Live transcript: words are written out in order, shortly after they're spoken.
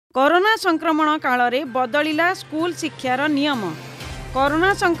Corona संक्रमण काल में बदलिला स्कूल शिक्षार नियम।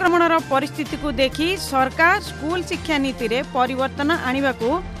 कोरोना संक्रमण परिस्थिति को देखि सरकार स्कूल शिक्षा नीति रे परिवर्तन आनिबा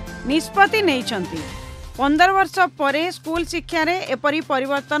को निष्पत्ति नैछंती। 15 वर्ष परे स्कूल शिक्षा रे एपरी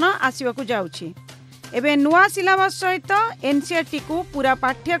परिवर्तन आसिबाकू जाउछि। एबे नुआ सिलेबस सहित एनसीईआरटी को पूरा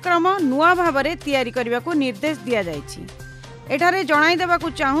पाठ्यक्रम नुआ भाबरे तैयारी करबाकू निर्देश दिया जाइछि। एठारे जणाई देबाकू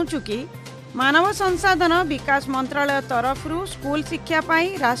चाहूछु कि मानव संसाधन विकास मंत्रालय तरफ स्कूल शिक्षा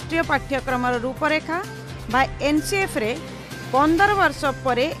पाई राष्ट्रीय पाठ्यक्रम रूपरेखा बा एनसीएफ रे 15 वर्ष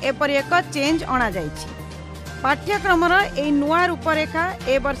परे एपरी एक चेंज अणा जाइछि। पाठ्यक्रम ए नुआ रूपरेखा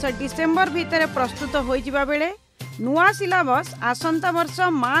ए वर्ष डिसेम्बर भितर प्रस्तुत होइजिबा बेले नुआ सिलेबस आसंता वर्ष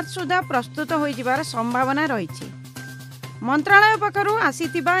मार्च सुधा प्रस्तुत होइजिबार संभावना रहिछि। मंत्रालय पक्षरु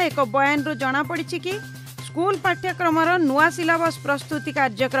आसीतिबा एक बयान रु जणा पड़िछि कि स्कूल पाठ्यक्रम नुआ सिलेबस प्रस्तुति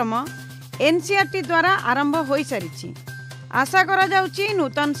कार्यक्रम एनसीईआरटी द्वारा आरंभ हो सारी। आशा करा जाउछि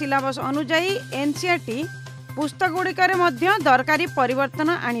नूतन सिलेबस अनुजाई एनसीईआरटी पुस्तक गुड़िकर दरकारी परिवर्तन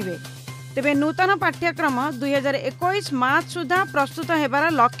आनिबे। तेबे नूतन पाठ्यक्रम 2021 मार्च सुधा प्रस्तुत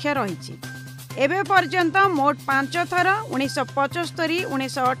हेबार लक्ष्य रहिछि। एबे पर्यंत मोट 5 थर 1975,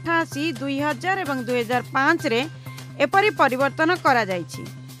 1988, 2000 एवं 2005 रे एपरी परिवर्तन करा जाइछि।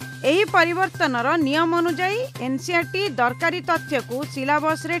 एही परिवर्तनर नियम अनुजाई एनसीईआरटी दरकारी तथ्य को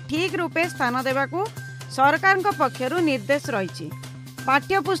सिलेबस रे ठीक रूपे स्थान देबाकू सरकार पक्षरु निर्देश रहिछि।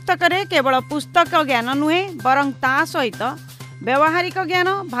 पाठ्य पुस्तक रे केवल पुस्तक ज्ञान नुहे बरं ता सहित व्यावहारिक ज्ञान,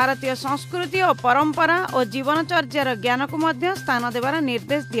 भारतीय संस्कृति और परंपरा और जीवनचर्यार ज्ञान को मध्य स्थान देवार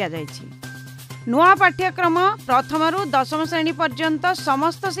निर्देश दिया जाइछि। नुआ पाठ्यक्रम प्रथम रु 10वीं श्रेणी पर्यंत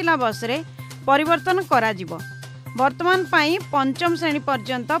समस्त सिलेबस रे परिवर्तन करा जिवो। वर्तमान पाई 5वीं श्रेणी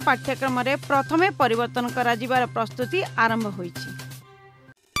पर्यंत पाठ्यक्रम रे प्रथमे परिवर्तन करा जिबार प्रस्तुति आरंभ होइछि।